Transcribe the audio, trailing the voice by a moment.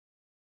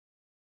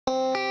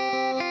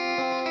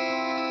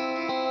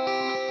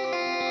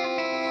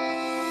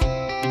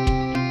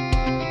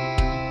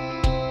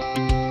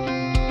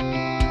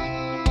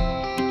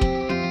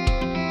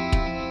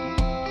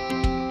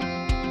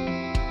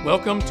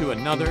Welcome to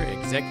another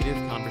Executive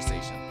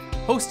Conversation,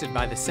 hosted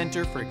by the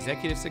Center for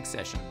Executive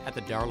Succession at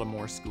the Darla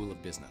Moore School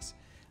of Business.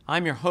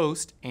 I'm your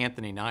host,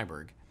 Anthony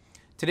Nyberg.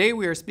 Today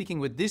we are speaking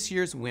with this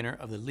year's winner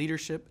of the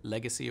Leadership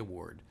Legacy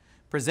Award,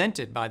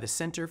 presented by the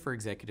Center for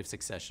Executive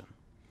Succession.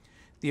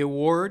 The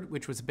award,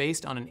 which was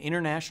based on an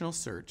international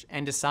search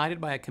and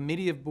decided by a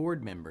committee of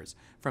board members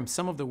from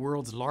some of the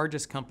world's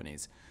largest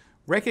companies,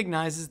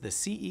 recognizes the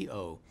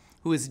CEO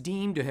who is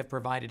deemed to have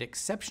provided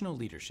exceptional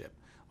leadership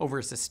over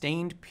a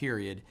sustained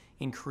period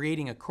in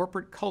creating a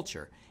corporate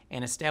culture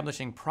and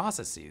establishing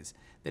processes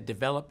that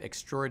develop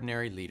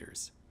extraordinary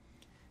leaders.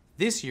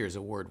 This year's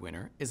award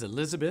winner is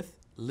Elizabeth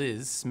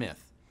Liz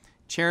Smith,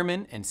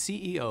 Chairman and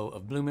CEO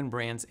of Bloomin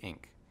Brands,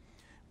 Inc.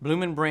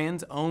 Bloomin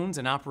Brands owns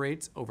and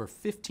operates over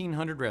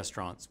 1,500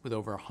 restaurants with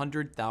over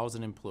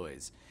 100,000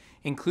 employees,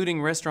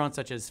 including restaurants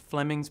such as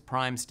Fleming's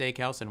Prime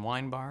Steakhouse and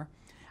Wine Bar,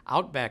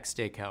 Outback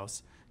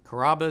Steakhouse,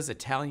 Carrabba's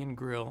Italian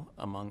Grill,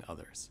 among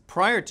others.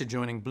 Prior to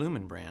joining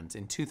Bloomin Brands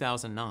in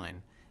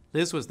 2009,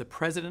 Liz was the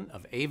president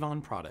of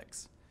Avon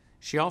Products.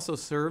 She also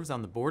serves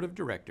on the board of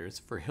directors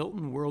for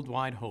Hilton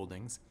Worldwide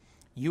Holdings,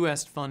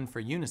 U.S. Fund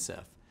for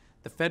UNICEF,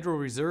 the Federal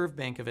Reserve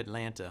Bank of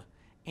Atlanta,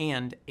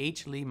 and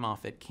H. Lee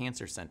Moffitt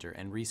Cancer Center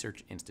and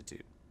Research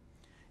Institute.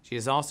 She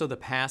is also the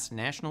past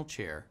national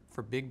chair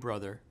for Big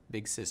Brother,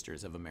 Big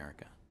Sisters of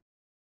America.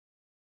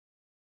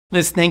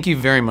 Liz, thank you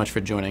very much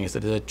for joining us.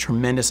 It is a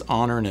tremendous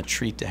honor and a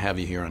treat to have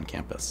you here on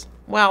campus.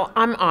 Well,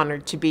 I'm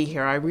honored to be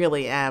here. I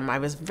really am. I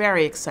was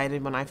very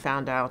excited when I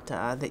found out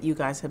that you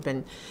guys have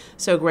been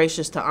so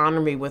gracious to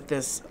honor me with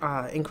this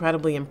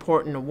incredibly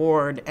important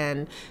award.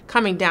 And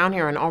coming down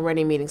here and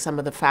already meeting some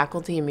of the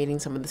faculty and meeting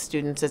some of the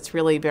students, it's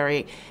really a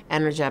very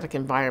energetic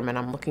environment.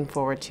 I'm looking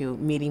forward to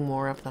meeting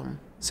more of them.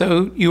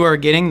 So you are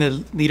getting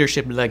the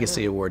Leadership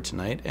Legacy Award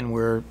tonight, and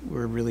we're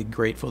really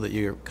grateful that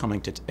you're coming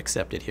to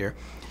accept it here.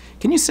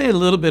 Can you say a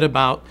little bit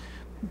about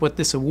what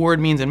this award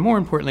means, and more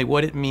importantly,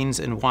 what it means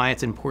and why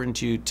it's important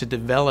to you to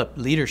develop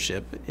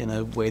leadership in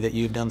a way that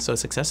you've done so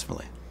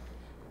successfully?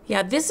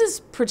 Yeah, this is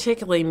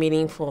particularly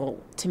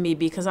meaningful to me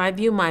because I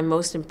view my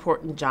most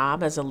important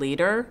job as a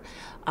leader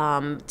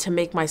to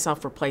make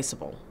myself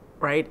replaceable,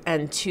 right?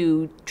 And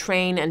to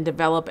train and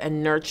develop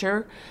and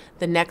nurture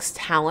the next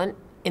talent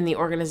in the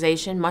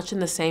organization, much in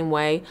the same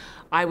way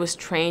I was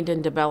trained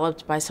and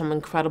developed by some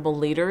incredible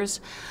leaders.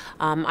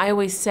 I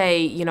always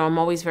say, you know, I'm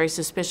always very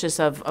suspicious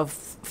of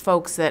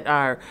folks that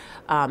are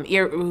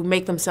who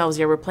make themselves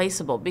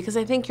irreplaceable, because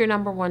I think your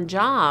number one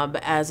job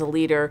as a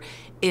leader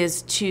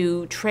is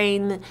to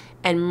train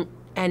and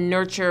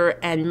nurture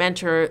and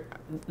mentor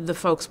the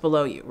folks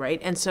below you, right?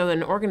 And so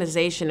an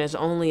organization is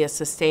only as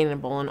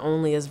sustainable and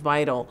only as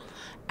vital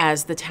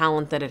as the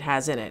talent that it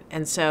has in it.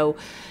 And so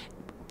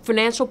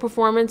financial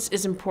performance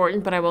is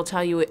important, but I will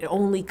tell you it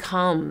only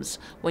comes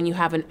when you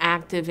have an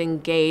active,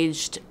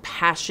 engaged,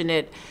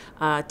 passionate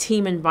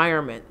team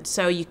environment.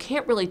 So you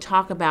can't really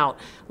talk about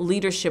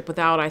leadership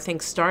without, I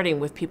think, starting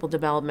with people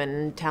development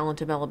and talent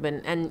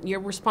development and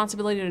your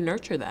responsibility to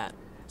nurture that.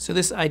 So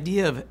this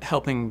idea of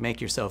helping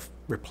make yourself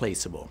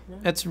replaceable,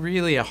 that's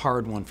really a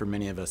hard one for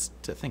many of us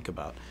to think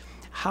about.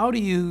 How do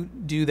you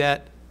do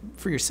that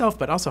for yourself,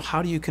 but also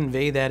how do you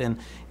convey that and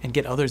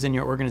get others in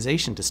your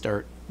organization to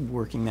start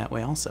working that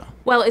way also?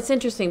 Well, it's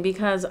interesting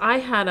because I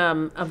had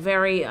a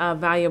very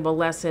valuable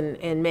lesson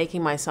in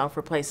making myself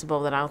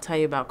replaceable that I'll tell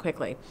you about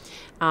quickly.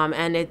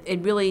 And it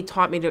really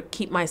taught me to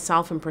keep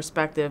myself in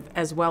perspective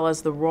as well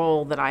as the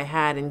role that I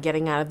had in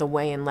getting out of the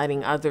way and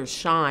letting others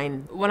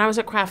shine. When I was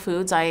at Kraft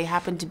Foods, I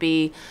happened to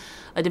be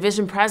a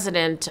division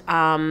president,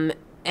 and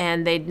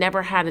they'd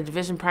never had a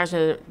division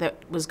president that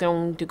was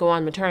going to go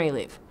on maternity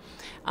leave.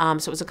 So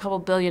it was a couple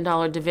 $2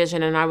 billion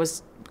division, and I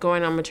was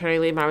going on maternity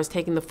leave, and I was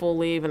taking the full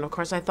leave, and of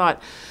course I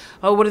thought,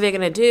 oh, what are they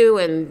going to do?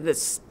 And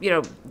this, you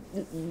know,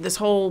 this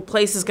whole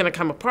place is going to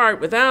come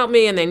apart without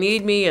me, and they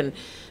need me.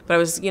 But I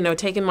was, you know,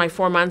 taking my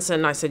 4 months,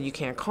 and I said, you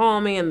can't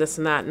call me, and this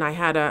and that. And I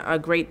had a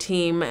great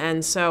team,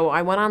 and so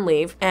I went on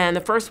leave. And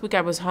the first week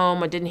I was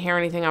home, I didn't hear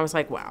anything. I was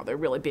like, wow, they're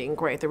really being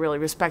great. They're really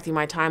respecting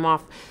my time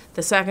off.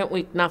 The second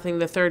week, nothing.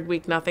 The third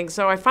week, nothing.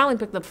 So I finally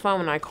picked up the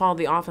phone, and I called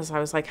the office. I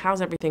was like,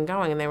 how's everything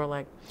going? And they were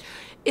like,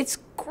 it's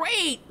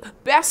great.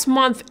 Best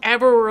month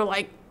ever. We're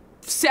like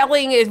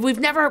selling it.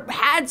 We've never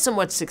had so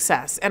much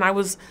success. And I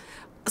was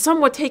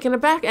somewhat taken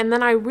aback. And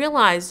then I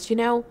realized, you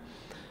know,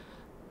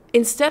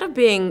 instead of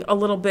being a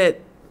little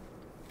bit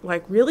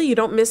like, really, you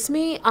don't miss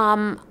me?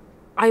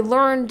 I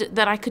learned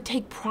that I could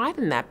take pride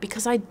in that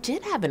because I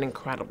did have an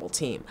incredible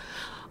team.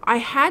 I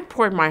had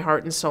poured my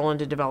heart and soul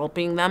into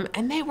developing them,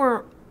 and they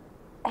were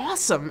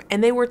awesome,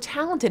 and they were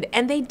talented,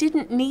 and they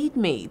didn't need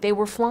me. They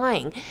were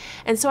flying.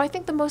 And so I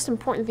think the most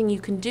important thing you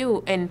can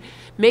do in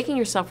making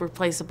yourself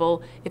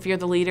replaceable, if you're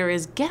the leader,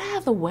 is get out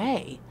of the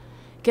way.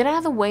 Get out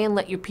of the way and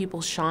let your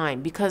people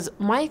shine, because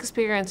my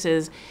experience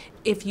is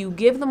if you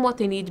give them what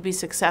they need to be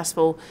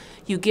successful,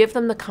 you give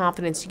them the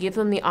confidence, you give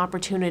them the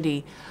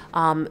opportunity,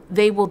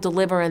 they will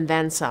deliver and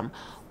then some.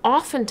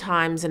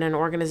 Oftentimes in an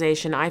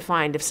organization, I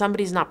find if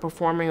somebody's not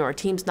performing or a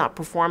team's not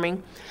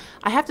performing,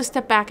 I have to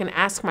step back and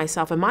ask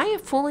myself, am I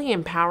fully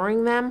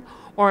empowering them,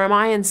 or am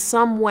I in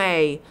some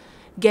way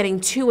getting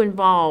too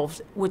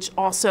involved, which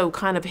also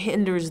kind of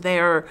hinders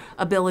their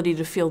ability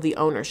to feel the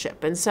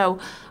ownership? And so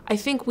I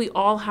think we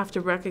all have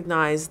to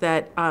recognize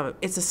that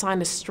it's a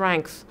sign of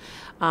strength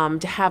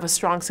to have a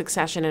strong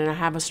succession and to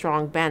have a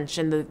strong bench.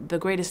 And the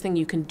greatest thing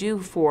you can do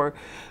for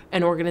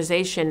an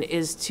organization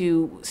is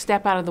to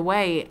step out of the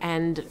way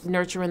and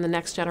nurture in the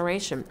next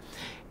generation.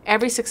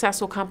 Every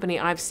successful company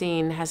I've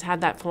seen has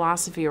had that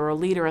philosophy, or a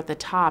leader at the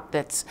top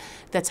that's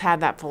had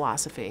that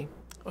philosophy.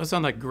 Those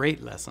sound like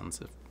great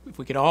lessons. If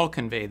we could all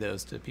convey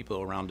those to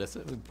people around us,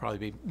 it would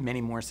probably be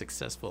many more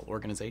successful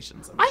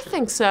organizations. I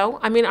think so.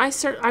 I mean,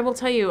 I will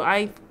tell you,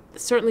 I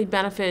certainly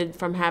benefited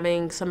from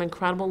having some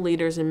incredible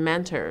leaders and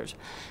mentors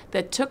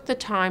that took the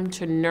time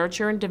to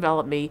nurture and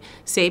develop me,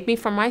 save me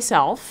from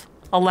myself,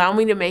 allow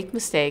me to make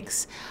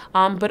mistakes,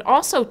 but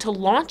also to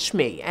launch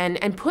me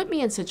and put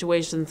me in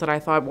situations that I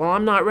thought, well,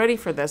 I'm not ready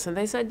for this. And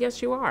they said,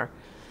 yes, you are.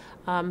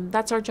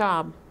 That's our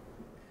job.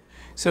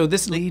 So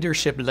this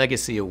Leadership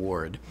Legacy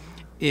Award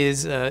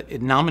is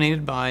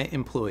nominated by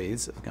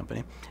employees of the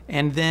company,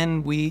 and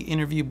then we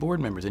interview board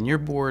members. And your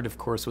board, of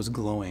course, was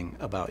glowing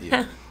about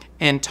you.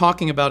 And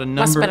talking about a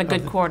number Must have been a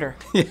good quarter.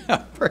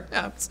 Yeah,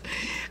 perhaps.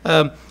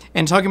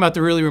 And talking about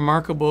the really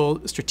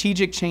remarkable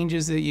strategic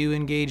changes that you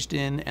engaged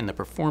in and the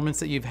performance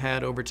that you've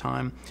had over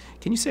time.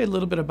 Can you say a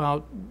little bit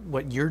about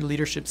what your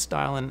leadership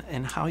style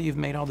and how you've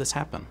made all this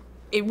happen?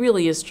 It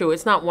really is true.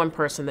 It's not one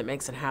person that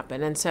makes it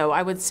happen. And so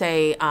I would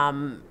say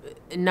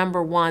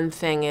number one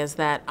thing is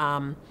that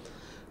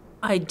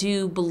I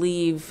do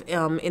believe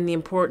in the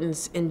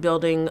importance in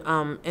building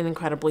an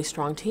incredibly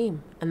strong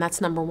team. And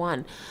that's number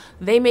one.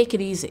 They make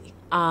it easy.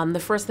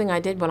 The first thing I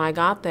did when I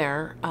got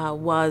there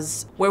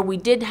was, where we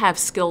did have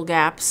skill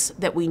gaps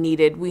that we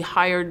needed, we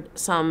hired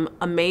some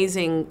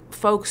amazing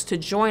folks to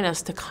join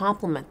us to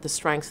complement the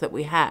strengths that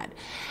we had.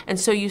 And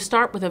so you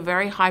start with a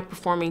very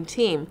high-performing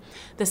team.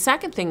 The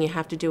second thing you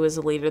have to do as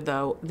a leader,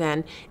 though,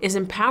 then, is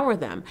empower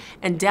them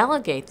and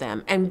delegate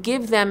them and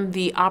give them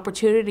the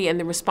opportunity and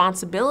the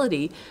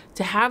responsibility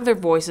to have their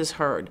voices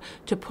heard,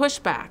 to push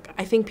back.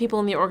 I think people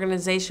in the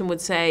organization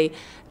would say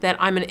that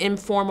I'm an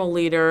informal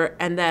leader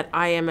and that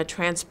I am a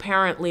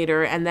transparent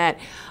leader and that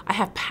I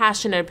have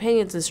passionate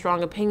opinions and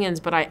strong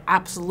opinions, but I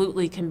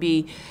absolutely can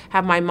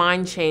have my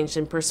mind changed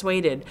and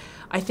persuaded.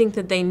 I think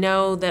that they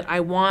know that I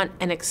want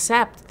and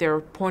accept their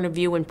point of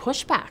view and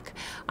pushback.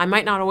 I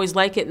might not always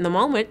like it in the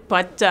moment,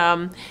 but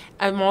I'm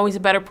always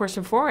a better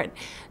person for it.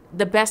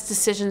 The best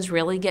decisions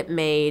really get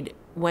made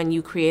when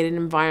you create an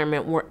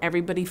environment where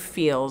everybody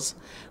feels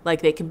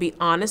like they can be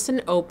honest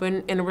and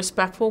open in a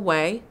respectful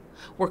way,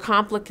 where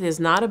conflict is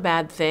not a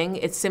bad thing.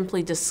 It's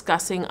simply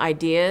discussing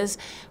ideas,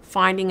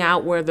 finding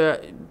out where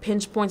the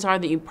pinch points are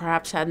that you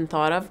perhaps hadn't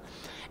thought of.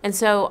 And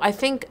so I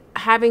think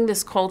having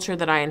this culture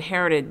that I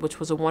inherited,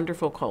 which was a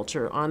wonderful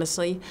culture,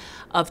 honestly,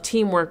 of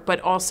teamwork, but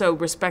also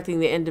respecting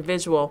the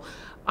individual,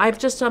 I've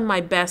just done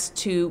my best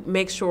to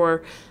make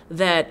sure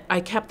that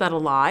I kept that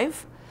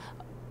alive,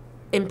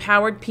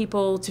 empowered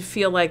people to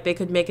feel like they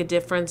could make a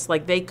difference,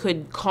 like they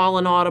could call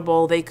an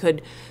audible, they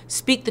could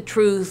speak the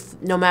truth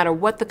no matter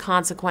what the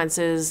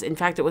consequences. In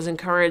fact, it was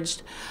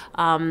encouraged.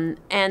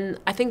 And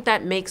I think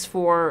that makes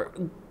for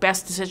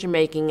best decision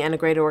making and a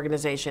great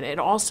organization. It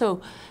also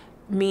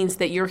means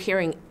that you're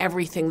hearing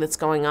everything that's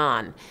going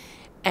on.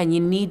 And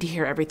you need to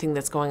hear everything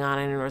that's going on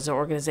in an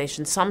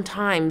organization.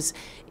 Sometimes,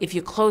 if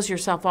you close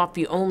yourself off,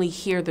 you only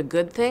hear the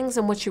good things,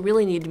 and what you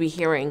really need to be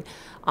hearing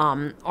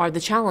are the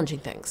challenging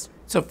things.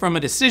 So from a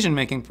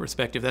decision-making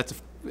perspective,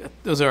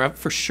 those are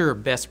for sure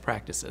best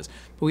practices.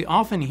 But we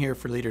often hear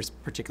for leaders,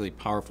 particularly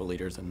powerful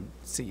leaders and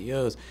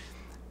CEOs,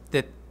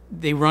 that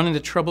they run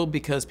into trouble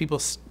because people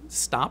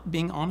stop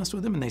being honest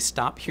with them and they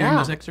stop hearing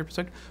those extra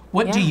perspectives.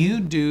 What do you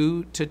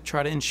do to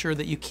try to ensure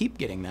that you keep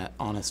getting that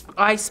honest?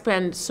 I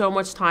spend so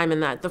much time in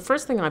that. The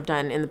first thing I've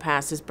done in the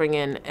past is bring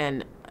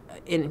in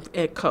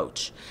a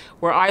coach,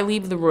 where I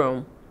leave the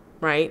room,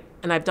 right?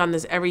 And I've done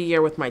this every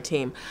year with my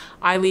team.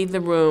 I leave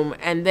the room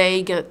and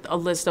they get a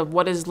list of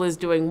what is Liz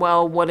doing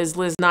well, what is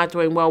Liz not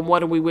doing well, what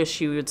do we wish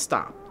you would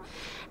stop.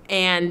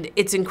 And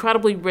it's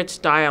incredibly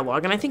rich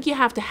dialogue. And I think you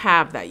have to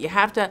have that. You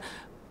have to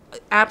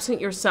absent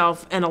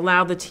yourself and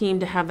allow the team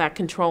to have that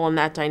control and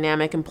that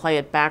dynamic and play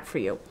it back for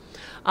you.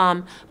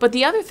 But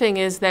the other thing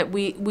is that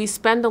we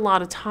spend a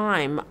lot of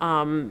time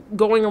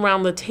going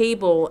around the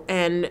table,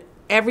 and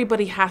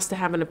everybody has to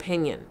have an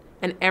opinion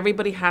and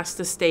everybody has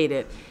to state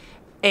it.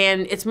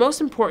 And it's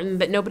most important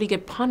that nobody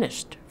get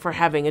punished for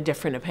having a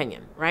different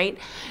opinion, right?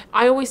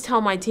 I always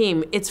tell my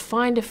team, it's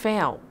fine to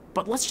fail,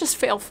 but let's just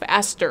fail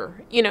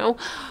faster, you know?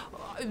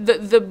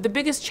 the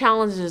biggest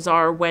challenges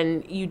are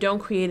when you don't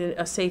create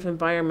a safe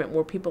environment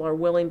where people are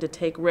willing to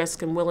take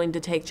risks and willing to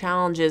take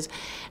challenges.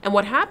 And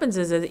what happens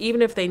is that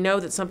even if they know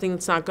that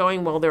something's not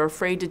going well, they're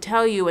afraid to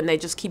tell you, and they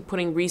just keep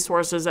putting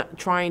resources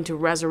trying to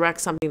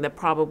resurrect something that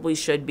probably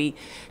should be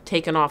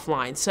taken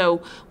offline.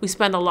 So we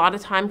spend a lot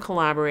of time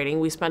collaborating.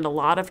 We spend a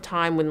lot of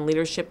time in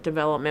leadership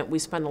development. We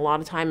spend a lot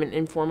of time in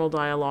informal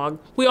dialogue.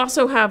 We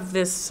also have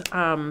this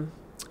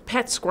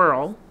pet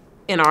squirrel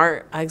in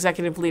our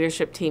executive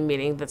leadership team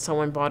meeting that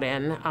someone brought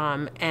in,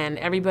 and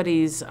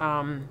everybody's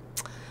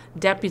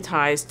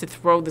deputized to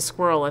throw the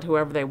squirrel at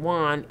whoever they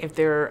want if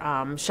they're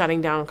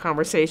shutting down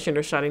conversation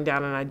or shutting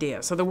down an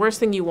idea. So the worst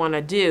thing you want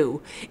to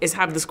do is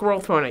have the squirrel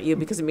thrown at you,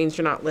 because it means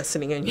you're not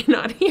listening and you're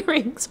not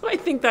hearing. So I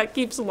think that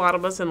keeps a lot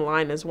of us in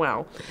line as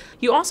well.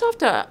 You also have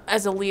to,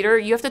 as a leader,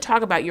 you have to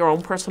talk about your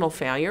own personal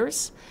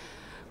failures.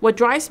 What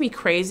drives me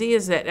crazy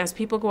is that as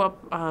people go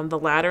up the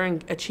ladder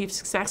and achieve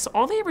success,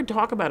 all they ever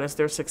talk about is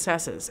their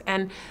successes.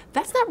 And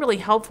that's not really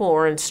helpful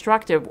or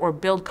instructive or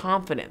build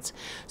confidence.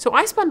 So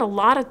I spend a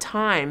lot of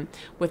time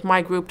with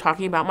my group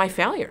talking about my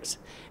failures.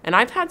 And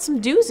I've had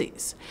some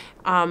doozies.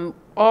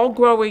 All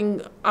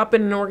growing up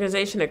in an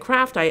organization at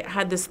Kraft, I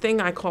had this thing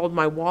I called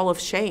my wall of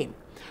shame,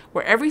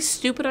 where every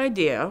stupid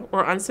idea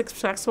or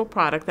unsuccessful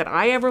product that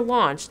I ever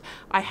launched,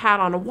 I had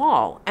on a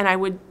wall. And I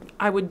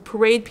would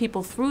parade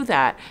people through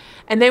that,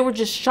 and they were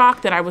just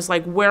shocked that I was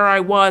like where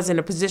I was in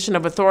a position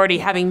of authority,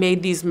 having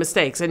made these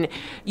mistakes, and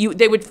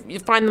they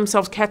would find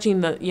themselves catching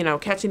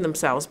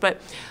themselves.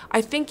 But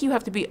I think you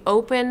have to be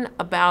open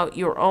about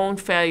your own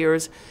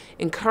failures,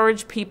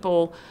 encourage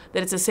people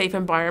that it's a safe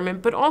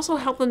environment, but also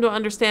help them to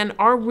understand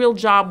our real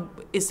job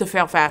is to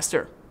fail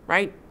faster,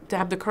 right? To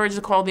have the courage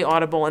to call the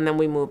audible, and then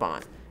we move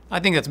on. I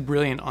think that's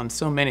brilliant on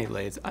so many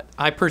layers.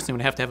 I personally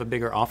would have to have a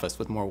bigger office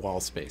with more wall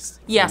space.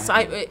 Yes,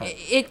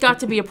 it got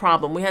to be a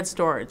problem. We had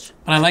storage.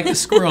 And I like the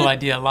squirrel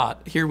idea a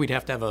lot. Here we'd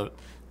have to have a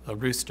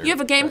rooster. You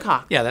have a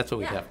gamecock. Yeah, that's what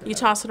we'd have. You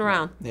toss it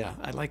around. Yeah,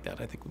 I like that.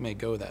 I think we may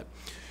go with that.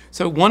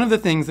 So one of the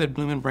things that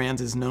Bloomin'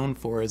 Brands is known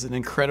for is an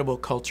incredible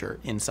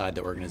culture inside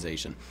the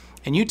organization.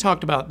 And you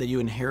talked about that you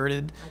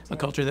inherited a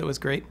culture that was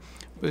great.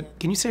 But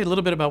can you say a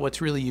little bit about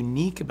what's really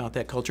unique about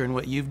that culture and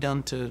what you've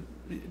done to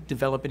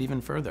develop it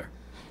even further?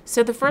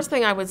 So the first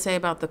thing I would say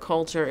about the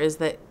culture is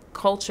that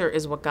culture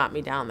is what got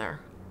me down there.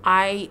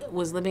 I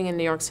was living in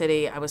New York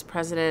City. I was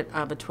president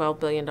of a $12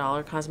 billion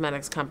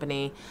cosmetics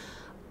company.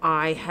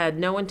 I had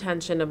no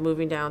intention of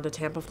moving down to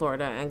Tampa,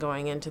 Florida, and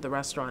going into the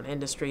restaurant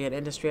industry, an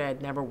industry I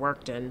had never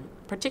worked in,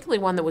 particularly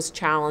one that was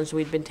challenged.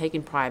 We'd been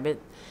taken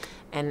private,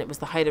 and it was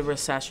the height of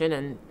recession,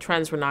 and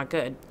trends were not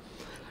good.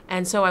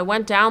 And so I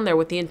went down there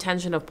with the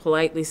intention of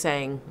politely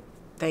saying,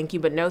 thank you,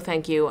 but no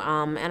thank you,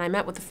 and I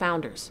met with the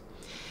founders.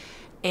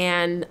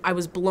 And I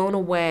was blown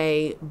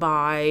away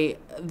by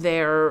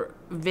their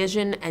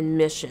vision and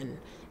mission.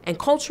 And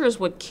culture is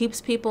what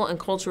keeps people, and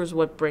culture is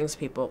what brings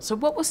people. So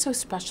what was so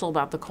special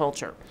about the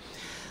culture?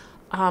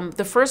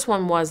 The first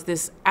one was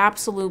this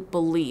absolute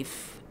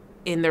belief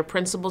in their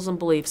principles and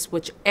beliefs,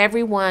 which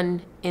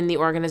everyone in the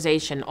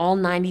organization, all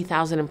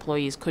 90,000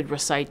 employees, could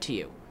recite to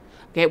you.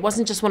 Okay, it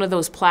wasn't just one of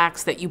those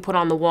plaques that you put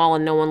on the wall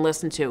and no one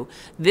listened to.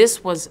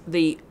 This was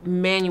the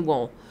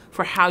manual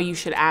for how you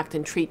should act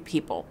and treat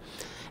people.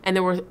 And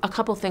there were a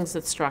couple things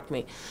that struck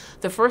me.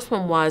 The first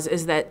one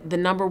is that the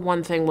number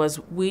one thing was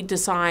we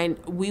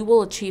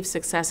will achieve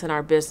success in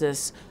our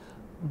business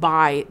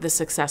by the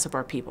success of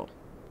our people.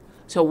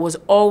 So it was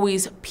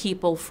always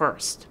people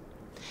first.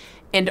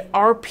 And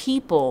our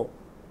people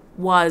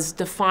was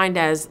defined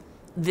as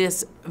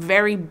this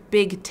very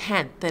big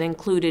tent that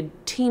included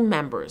team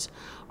members,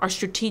 our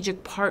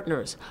strategic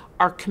partners,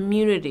 our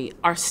community,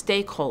 our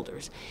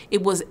stakeholders.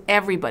 It was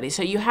everybody.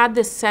 So you had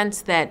this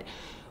sense that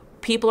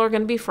people are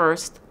going to be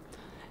first.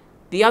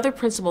 The other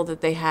principle that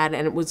they had,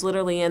 and it was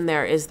literally in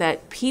there, is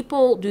that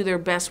people do their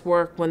best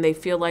work when they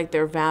feel like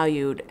they're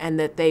valued and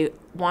that they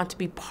want to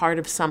be part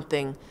of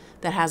something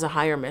that has a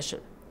higher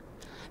mission.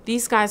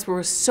 These guys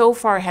were so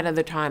far ahead of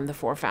their time, the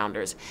four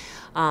founders.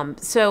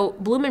 So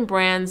Bloomin'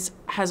 Brands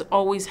has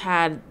always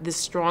had this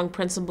strong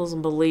principles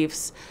and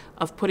beliefs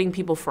of putting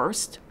people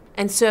first.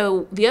 And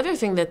so the other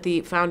thing that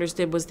the founders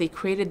did was they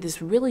created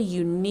this really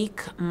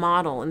unique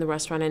model in the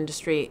restaurant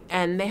industry.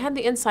 And they had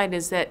the insight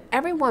is that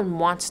everyone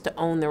wants to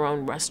own their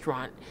own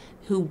restaurant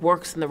who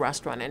works in the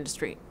restaurant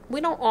industry. We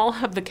don't all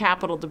have the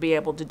capital to be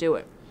able to do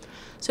it.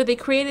 So they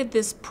created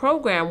this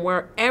program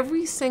where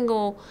every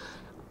single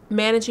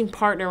managing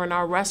partner in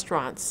our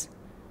restaurants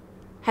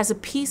has a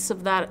piece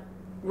of that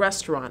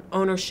restaurant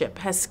ownership,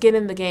 has skin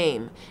in the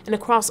game. And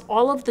across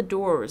all of the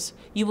doors,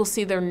 you will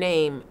see their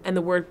name and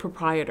the word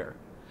proprietor.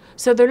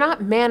 So they're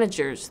not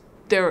managers,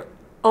 they're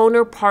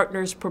owner,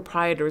 partners,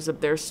 proprietors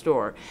of their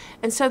store.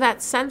 And so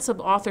that sense of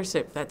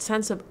authorship, that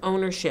sense of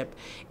ownership,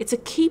 it's a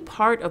key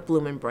part of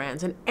Bloomin'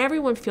 Brands, and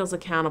everyone feels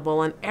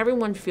accountable and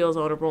everyone feels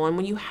ownable. And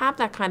when you have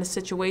that kind of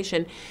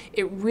situation,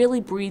 it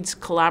really breeds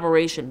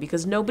collaboration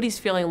because nobody's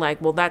feeling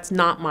like, well, that's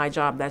not my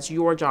job, that's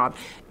your job.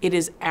 It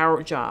is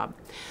our job.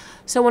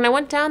 So when I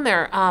went down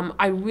there,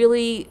 I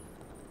really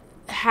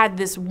had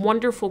this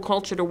wonderful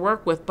culture to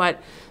work with,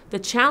 but the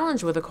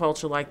challenge with a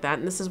culture like that,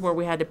 and this is where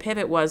we had to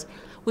pivot, was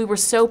we were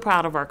so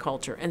proud of our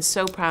culture and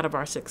so proud of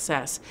our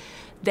success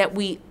that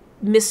we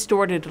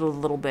misstored it a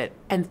little bit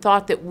and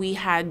thought that we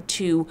had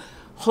to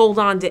hold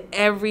on to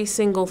every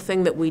single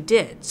thing that we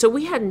did. So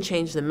we hadn't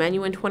changed the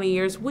menu in 20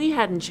 years. We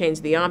hadn't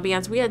changed the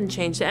ambiance. We hadn't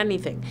changed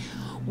anything.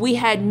 We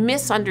had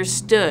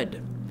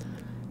misunderstood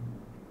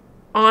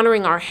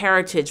honoring our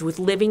heritage with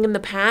living in the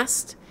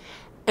past,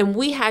 and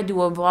we had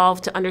to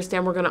evolve to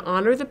understand we're going to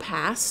honor the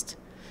past,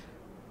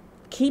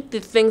 keep the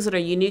things that are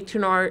unique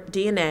to our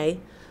DNA,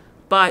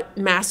 but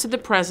master the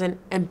present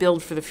and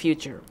build for the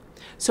future.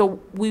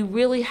 So we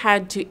really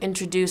had to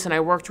introduce, and I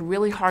worked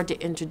really hard to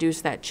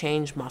introduce that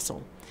change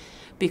muscle,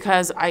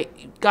 because I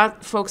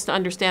got folks to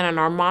understand, and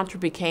our mantra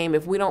became,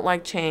 if we don't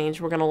like change,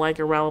 we're going to like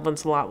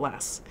irrelevance a lot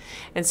less.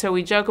 And so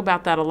we joke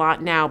about that a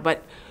lot now,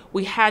 but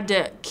we had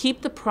to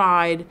keep the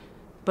pride,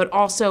 but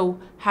also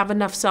have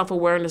enough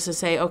self-awareness to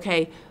say,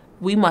 okay,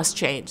 we must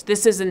change.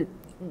 This isn't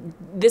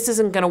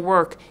going to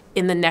work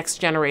in the next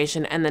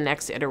generation and the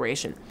next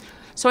iteration.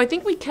 So I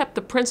think we kept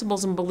the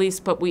principles and beliefs,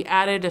 but we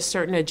added a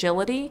certain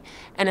agility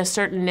and a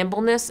certain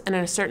nimbleness and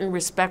a certain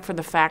respect for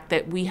the fact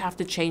that we have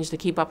to change to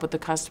keep up with the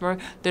customer.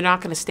 They're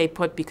not going to stay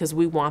put because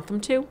we want them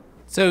to.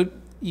 So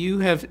you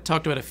have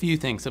talked about a few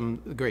things,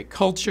 some great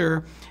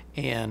culture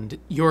and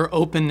your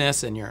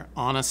openness and your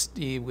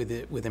honesty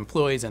with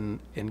employees and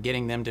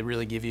getting them to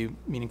really give you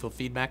meaningful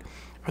feedback.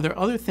 Are there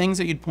other things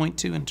that you'd point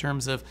to in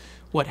terms of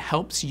what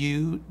helps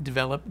you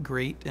develop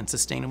great and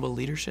sustainable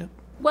leadership?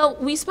 Well,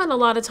 we spent a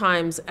lot of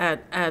times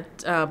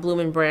at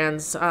Bloomin'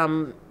 Brands.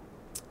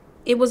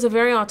 It was a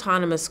very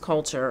autonomous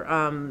culture.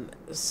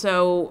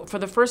 So for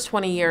the first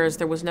 20 years,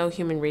 there was no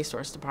human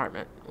resource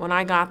department. When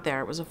I got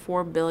there, it was a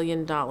 $4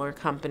 billion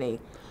company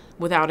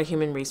without a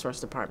human resource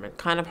department.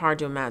 Kind of hard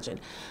to imagine.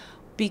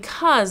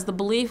 Because the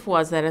belief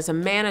was that as a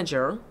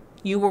manager,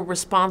 you were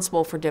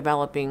responsible for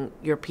developing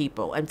your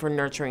people and for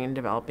nurturing and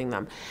developing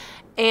them.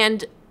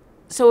 And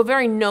so a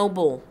very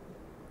noble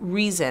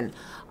reason.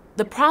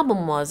 The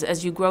problem was,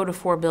 as you grow to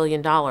 $4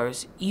 billion,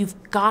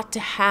 you've got to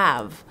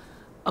have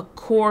a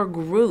core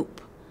group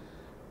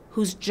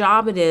whose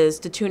job it is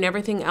to tune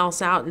everything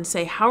else out and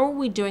say, how are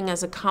we doing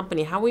as a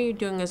company? How are we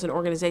doing as an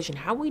organization?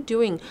 How are we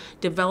doing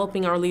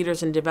developing our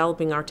leaders and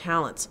developing our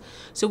talents?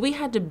 So we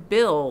had to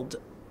build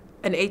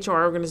an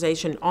HR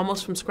organization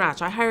almost from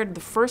scratch. I hired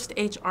the first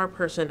HR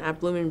person at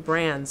Bloomin'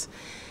 Brands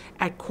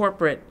at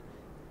corporate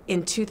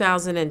in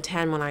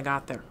 2010 when I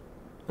got there.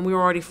 And we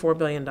were already $4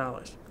 billion.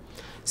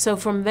 So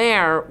from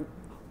there,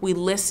 we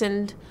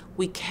listened,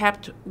 we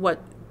kept what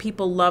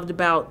people loved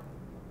about,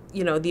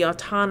 the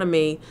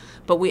autonomy,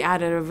 but we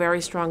added a very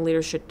strong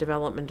leadership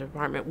development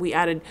department. We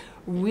added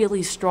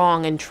really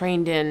strong and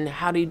trained in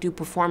how do you do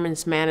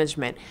performance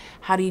management,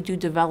 how do you do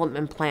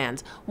development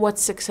plans,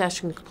 what's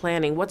succession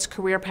planning, what's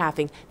career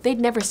pathing. They'd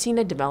never seen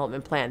a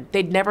development plan.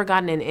 They'd never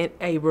gotten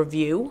a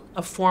review,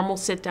 a formal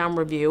sit-down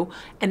review,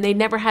 and they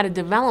never had a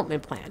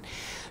development plan.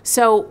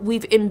 So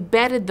we've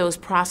embedded those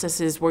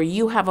processes where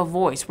you have a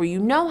voice, where you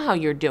know how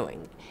you're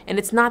doing. And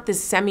it's not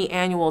this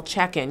semi-annual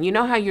check-in. You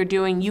know how you're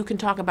doing. You can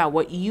talk about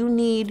what you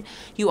need.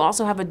 You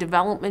also have a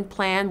development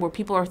plan where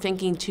people are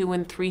thinking 2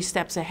 and 3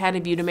 steps ahead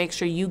of you to make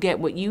sure you get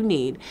what you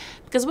need.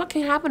 Because what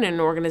can happen in an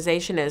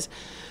organization is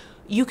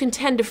you can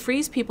tend to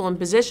freeze people in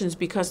positions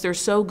because they're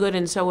so good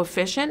and so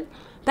efficient.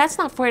 That's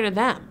not fair to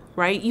them,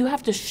 right? You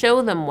have to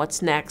show them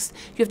what's next.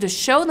 You have to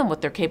show them what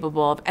they're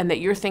capable of and that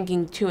you're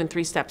thinking 2 and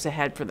 3 steps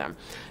ahead for them.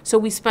 So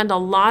we spend a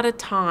lot of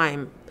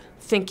time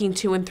thinking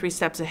 2 and 3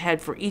 steps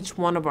ahead for each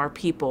one of our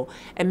people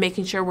and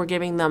making sure we're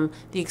giving them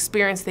the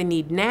experience they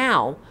need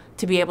now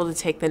to be able to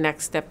take the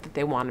next step that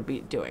they want to be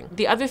doing.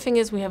 The other thing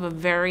is we have a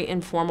very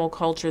informal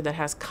culture that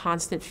has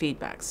constant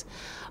feedbacks.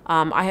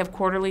 I have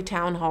quarterly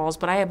town halls,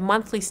 but I have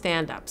monthly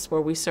stand-ups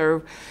where we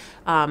serve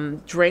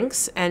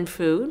drinks and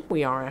food.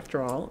 We are,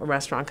 after all, a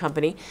restaurant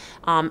company.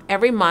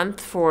 Every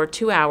month for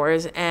 2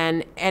 hours,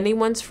 and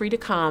anyone's free to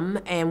come,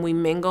 and we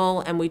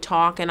mingle and we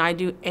talk, and I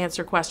do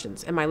answer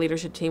questions and my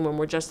leadership team when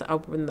we're just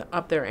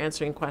up there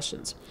answering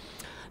questions.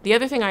 The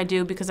other thing I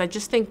do, because I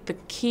just think the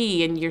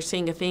key, and you're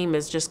seeing a theme,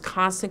 is just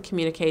constant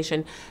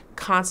communication,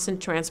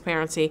 constant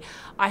transparency.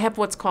 I have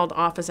what's called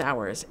office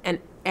hours, and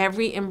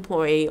every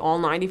employee, all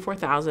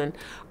 94,000,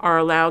 are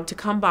allowed to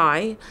come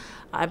by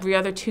every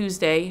other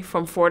Tuesday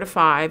from 4 to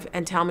 5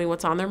 and tell me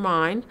what's on their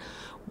mind,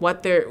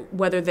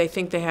 whether they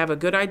think they have a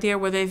good idea,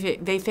 whether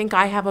they think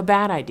I have a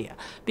bad idea.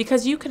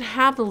 Because you can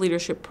have the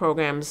leadership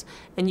programs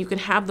and you can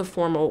have the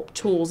formal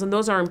tools, and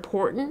those are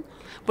important.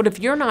 But if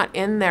you're not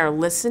in there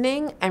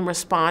listening and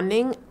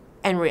responding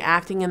and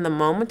reacting in the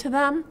moment to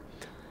them,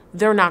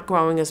 they're not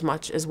growing as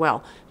much as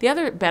well. The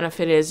other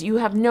benefit is you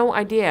have no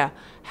idea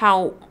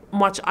how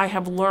much I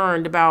have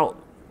learned about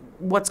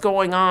what's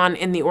going on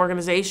in the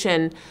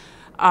organization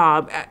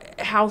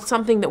how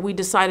something that we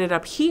decided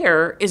up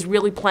here is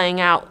really playing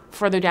out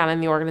further down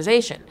in the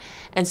organization.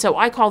 And so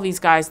I call these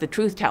guys the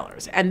truth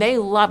tellers, and they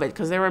love it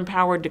because they're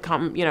empowered to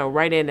come,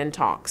 right in and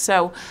talk.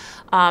 So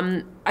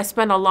I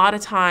spend a lot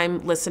of time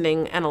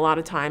listening and a lot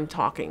of time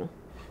talking.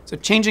 So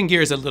changing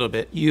gears a little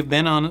bit, you've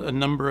been on a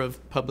number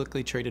of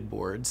publicly traded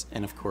boards,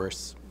 and of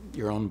course,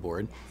 your own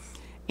board.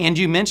 And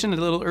you mentioned a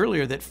little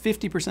earlier that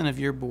 50% of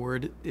your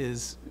board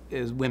is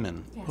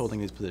women holding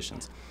these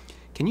positions.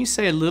 Can you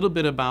say a little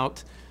bit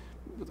about,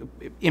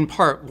 in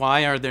part,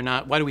 why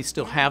do we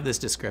still have this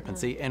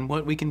discrepancy, and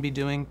what we can be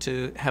doing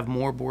to have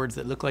more boards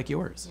that look like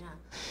yours? Yeah.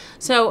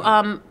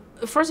 So,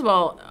 first of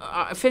all,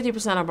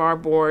 50% of our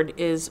board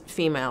is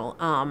female,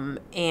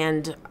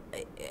 and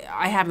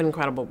I have an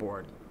incredible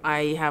board.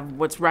 I have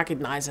what's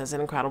recognized as an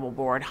incredible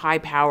board,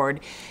 high-powered.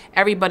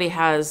 Everybody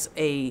has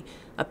a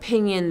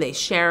opinion, they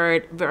share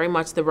it, very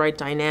much the right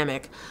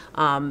dynamic.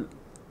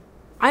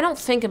 I don't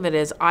think of it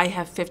as I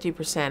have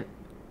 50%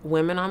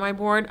 women on my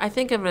board. I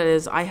think of it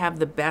as I have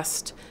the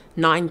best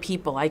 9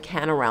 people I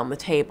can around the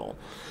table.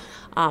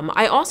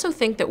 I also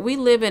think that we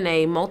live in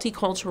a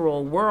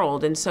multicultural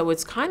world, and so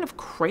it's kind of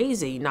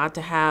crazy not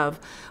to have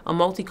a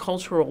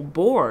multicultural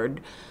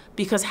board,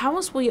 because how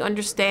else will you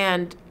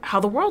understand how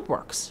the world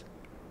works?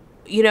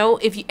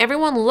 If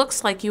everyone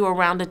looks like you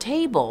around a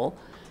table,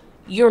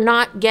 you're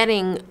not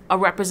getting a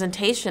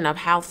representation of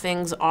how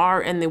things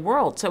are in the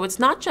world. So it's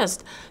not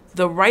just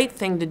the right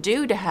thing to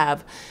do to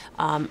have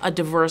a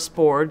diverse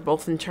board,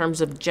 both in terms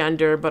of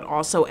gender, but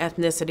also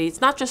ethnicity. It's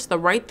not just the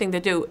right thing to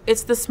do,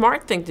 it's the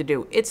smart thing to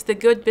do. It's the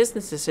good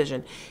business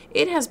decision.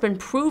 It has been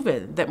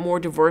proven that more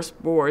diverse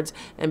boards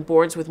and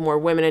boards with more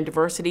women and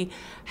diversity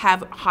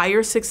have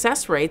higher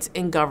success rates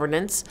in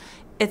governance,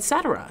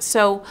 etc.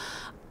 So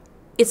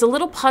it's a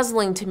little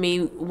puzzling to me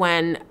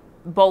when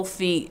both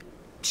the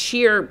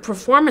sheer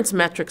performance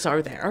metrics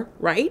are there,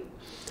 right?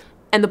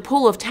 And the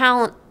pool of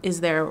talent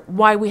is there,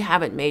 why we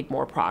haven't made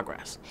more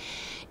progress.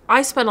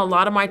 I spend a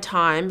lot of my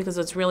time, because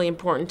it's really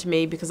important to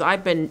me, because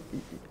I've been,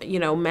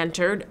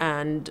 mentored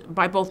and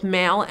by both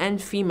male and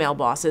female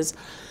bosses.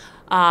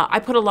 I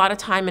put a lot of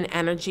time and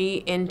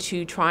energy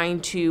into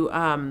trying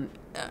to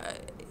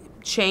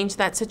change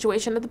that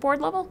situation at the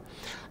board level.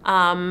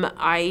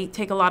 I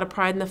take a lot of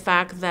pride in the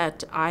fact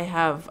that I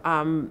have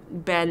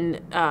been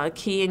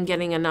key in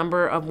getting a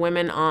number of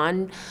women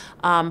on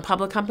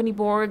public company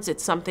boards.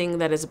 It's something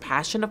that is a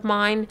passion of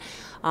mine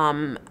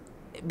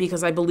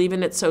because I believe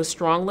in it so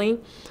strongly.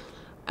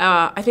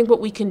 I think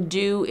what we can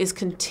do is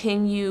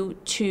continue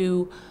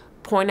to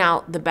point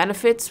out the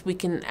benefits. We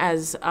can,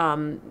 as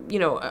I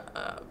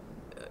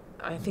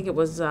think it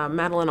was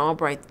Madeleine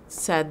Albright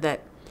said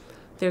that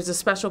there's a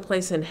special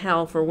place in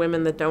hell for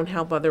women that don't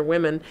help other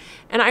women.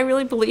 And I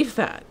really believe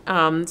that.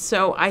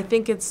 So I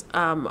think it's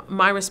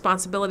my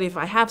responsibility, if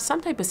I have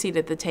some type of seat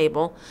at the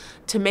table,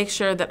 to make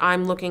sure that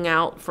I'm looking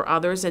out for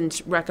others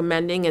and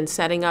recommending and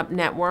setting up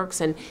networks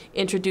and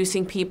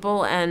introducing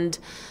people. And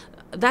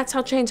that's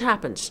how change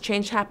happens.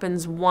 Change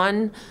happens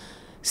one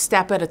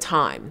step at a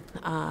time.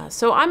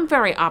 So I'm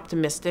very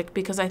optimistic,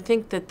 because I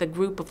think that the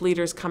group of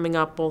leaders coming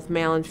up, both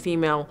male and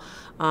female,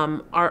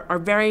 are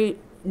very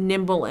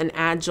nimble and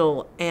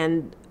agile,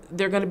 and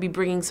they're going to be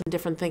bringing some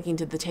different thinking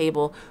to the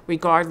table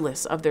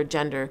regardless of their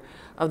gender,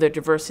 of their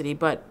diversity.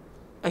 But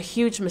a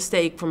huge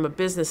mistake from a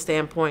business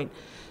standpoint,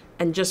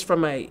 and just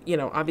from a,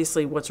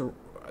 obviously what's a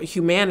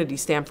humanity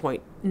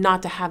standpoint,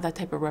 not to have that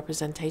type of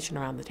representation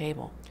around the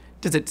table.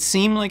 Does it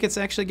seem like it's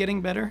actually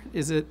getting better?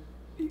 Is it?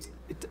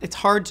 It's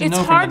hard to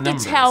know from the numbers.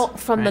 It's hard to tell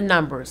from the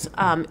numbers.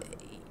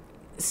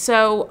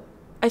 So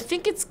I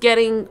think it's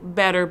getting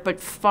better, but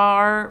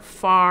far,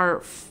 far,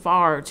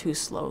 far too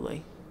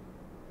slowly.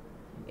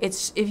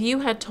 If you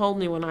had told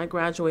me when I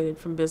graduated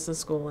from business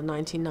school in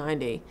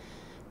 1990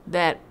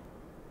 that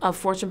of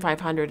Fortune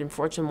 500 and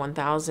Fortune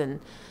 1000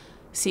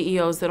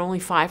 CEOs that only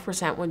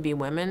 5% would be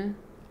women,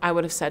 I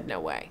would have said no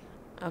way.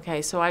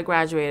 Okay, so I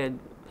graduated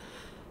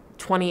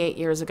 28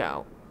 years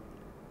ago,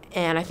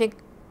 and I think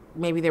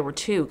maybe there were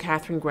 2,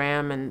 Katharine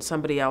Graham and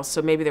somebody else,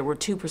 so maybe there were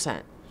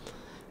 2%.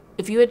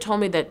 If you had told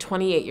me that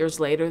 28 years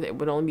later it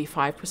would only be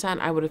 5%,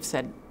 I would have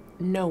said,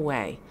 no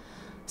way.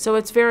 So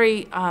it's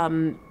very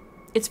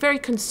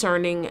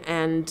concerning,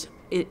 and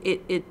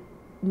it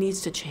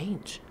needs to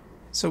change.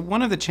 So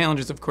one of the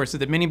challenges, of course, is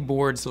that many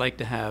boards like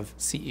to have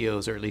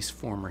CEOs, or at least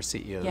former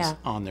CEOs,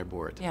 on their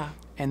board. Yeah.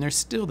 And there's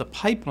still the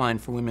pipeline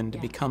for women to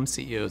become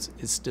CEOs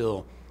is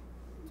still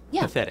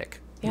pathetic,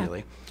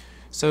 really.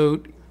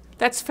 So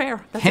that's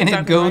fair. That's can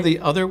exactly it go right. the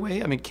other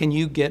way? I mean, can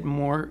we get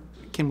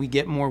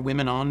more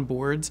women on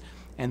boards,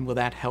 and will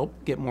that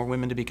help get more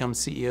women to become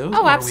CEOs?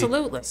 Oh, or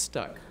absolutely. Are we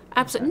stuck?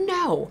 Absolutely.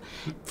 No.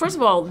 First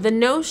of all, the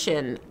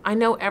notion, I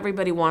know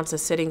everybody wants a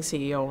sitting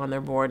CEO on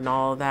their board and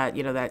all of that,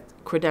 that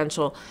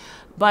credential.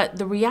 But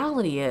the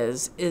reality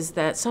is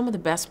that some of the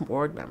best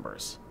board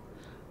members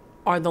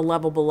are the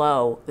level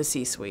below the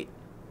C-suite,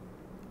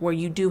 where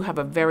you do have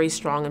a very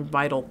strong and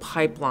vital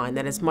pipeline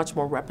that is much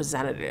more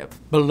representative.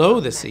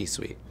 Below the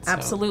C-suite.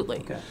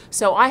 Absolutely.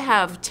 So I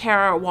have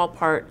Tara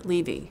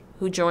Walpart-Levy,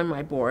 who joined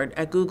my board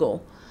at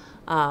Google.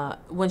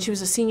 when she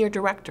was a senior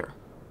director.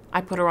 I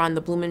put her on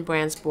the Bloomin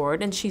Brands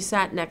board, and she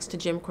sat next to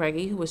Jim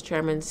Craigie, who was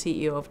chairman and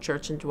CEO of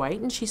Church &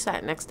 Dwight, and she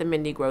sat next to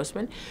Mindy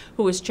Grossman,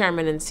 who was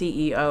chairman and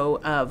CEO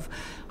of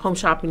Home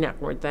Shopping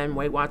Network, then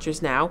Weight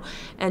Watchers now,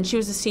 and she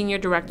was a senior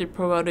director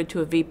promoted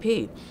to a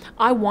VP.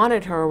 I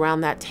wanted her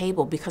around that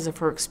table because of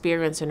her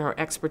experience and her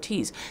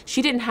expertise.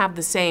 She didn't have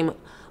the same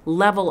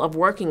level of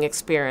working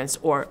experience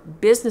or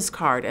business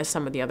card as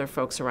some of the other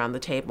folks around the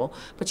table,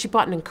 but she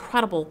brought an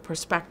incredible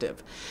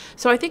perspective.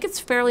 So I think it's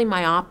fairly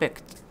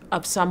myopic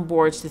of some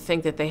boards to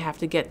think that they have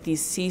to get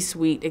these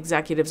C-suite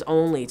executives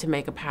only to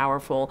make a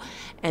powerful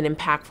and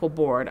impactful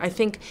board. I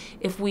think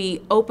if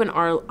we open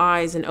our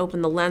eyes and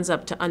open the lens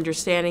up to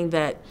understanding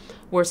that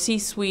where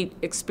C-suite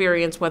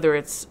experience, whether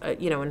it's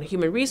in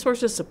human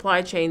resources,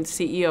 supply chain,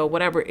 CEO,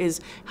 whatever, is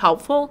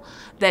helpful,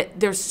 that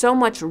there's so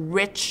much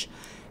rich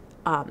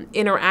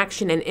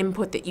interaction and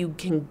input that you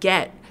can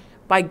get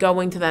by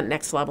going to that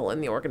next level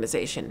in the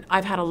organization.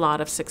 I've had a lot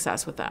of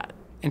success with that.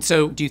 And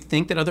so do you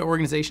think that other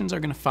organizations are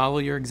going to follow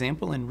your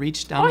example and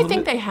reach down a I little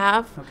think bit? they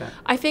have. Okay.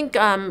 I think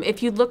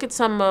if you look at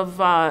some of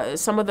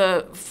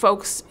the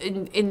folks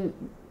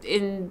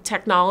in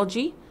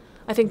technology,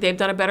 I think they've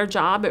done a better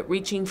job at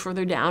reaching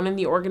further down in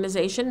the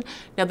organization.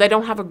 Now, they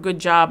don't have a good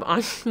job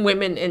on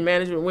women in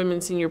management, women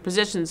in senior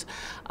positions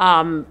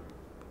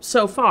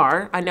so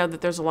far. I know that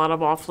there's a lot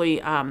of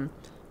awfully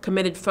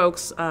committed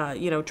folks,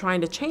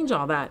 trying to change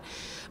all that.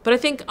 But I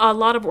think a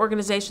lot of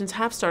organizations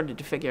have started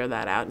to figure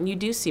that out, and you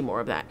do see more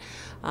of that.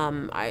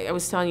 I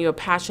was telling you a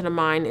passion of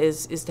mine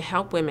is to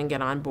help women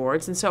get on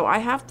boards, and so I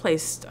have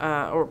placed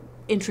or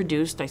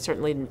introduced, I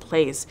certainly didn't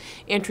place,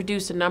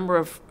 introduced a number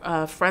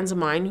of friends of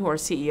mine who are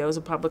CEOs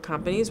of public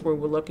companies where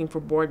we're looking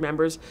for board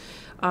members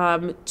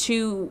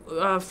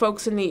to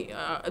folks in the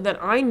that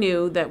I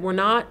knew that were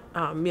not,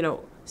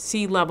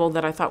 C-level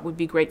that I thought would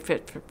be great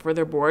fit for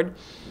their board,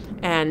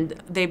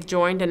 and they've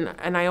joined,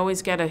 and I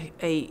always get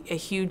a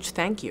huge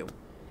thank you.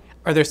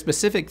 Are there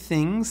specific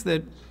things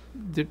that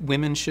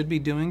women should be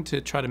doing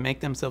to try to make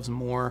themselves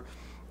more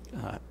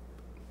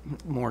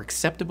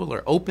acceptable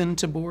or open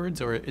to boards,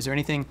 or is there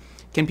anything?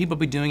 Can people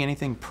be doing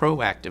anything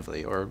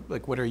proactively, or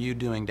like what are you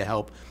doing to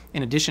help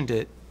in addition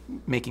to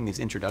making these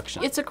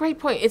introductions? It's a great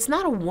point. It's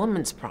not a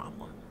woman's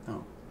problem.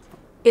 Oh.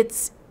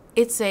 It's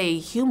a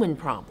human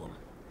problem.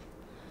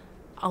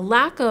 A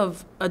lack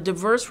of a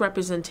diverse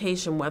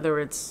representation, whether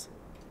it's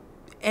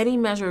any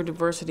measure of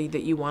diversity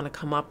that you want to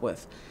come up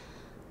with,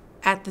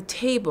 at the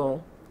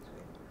table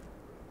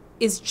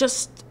is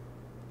just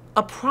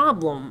a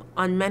problem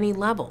on many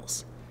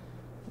levels.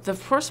 The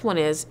first one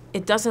is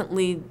it doesn't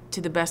lead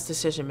to the best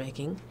decision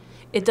making,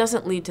 it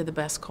doesn't lead to the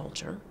best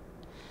culture,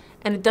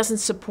 and it doesn't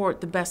support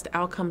the best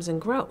outcomes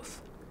and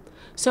growth.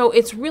 So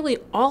it's really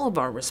all of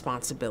our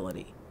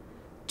responsibility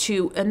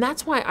and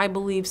that's why I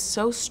believe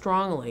so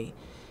strongly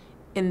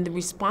in the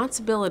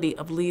responsibility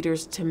of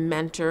leaders to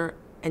mentor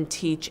and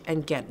teach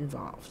and get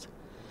involved.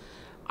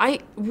 I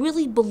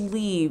really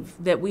believe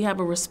that we have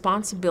a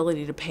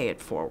responsibility to pay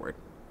it forward.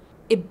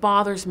 It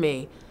bothers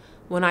me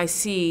when I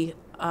see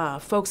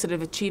folks that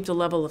have achieved a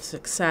level of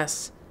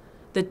success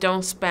that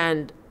don't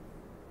spend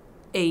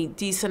a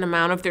decent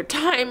amount of their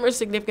time or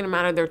significant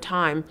amount of their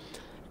time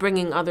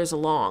bringing others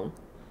along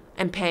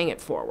and paying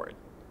it forward.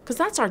 Because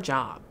that's our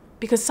job.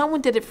 Because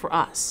someone did it for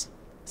us.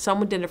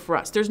 Someone did it for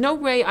us. There's no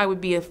way I would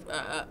be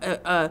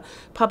a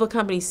public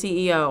company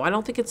CEO. I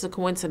don't think it's a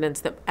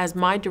coincidence that as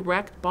my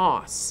direct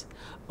boss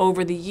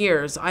over the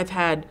years, I've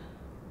had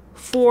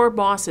 4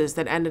 bosses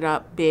that ended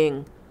up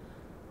being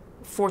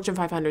Fortune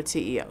 500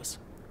 CEOs.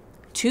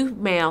 2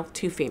 male,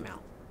 2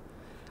 female.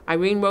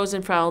 Irene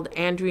Rosenfeld,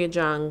 Andrea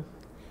Jung,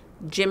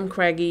 Jim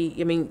Craigie,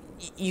 I mean,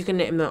 you can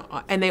name them,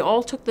 and they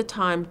all took the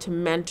time to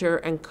mentor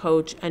and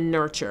coach and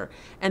nurture.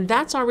 And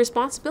that's our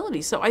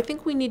responsibility. So I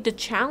think we need to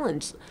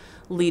challenge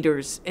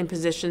leaders in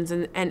positions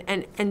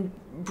and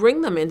bring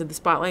them into the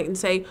spotlight and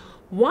say,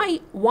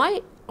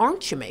 why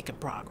aren't you making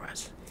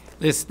progress?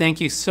 Liz,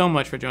 thank you so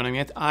much for joining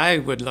me. I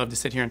would love to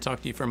sit here and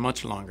talk to you for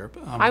much longer.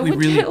 We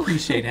really too.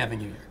 appreciate having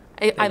you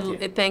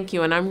here. Thank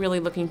you, and I'm really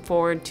looking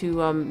forward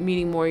to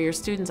meeting more of your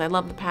students. I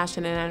love the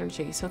passion and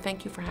energy, so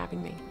thank you for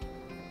having me.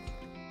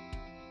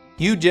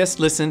 You just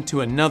listened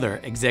to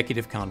another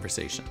executive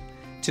conversation.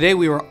 Today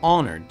we were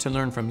honored to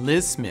learn from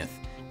Liz Smith,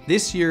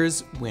 this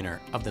year's winner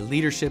of the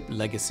Leadership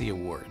Legacy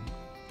Award.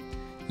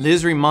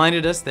 Liz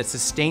reminded us that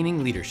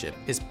sustaining leadership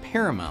is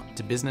paramount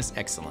to business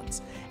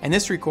excellence, and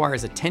this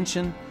requires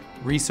attention,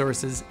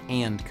 resources,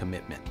 and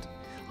commitment.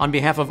 On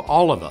behalf of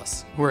all of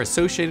us who are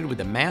associated with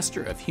the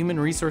Master of Human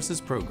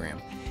Resources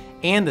program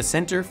and the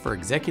Center for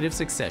Executive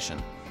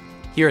Succession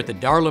here at the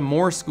Darla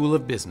Moore School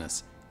of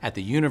Business at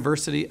the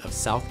University of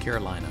South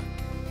Carolina,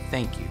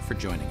 thank you for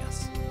joining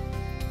us.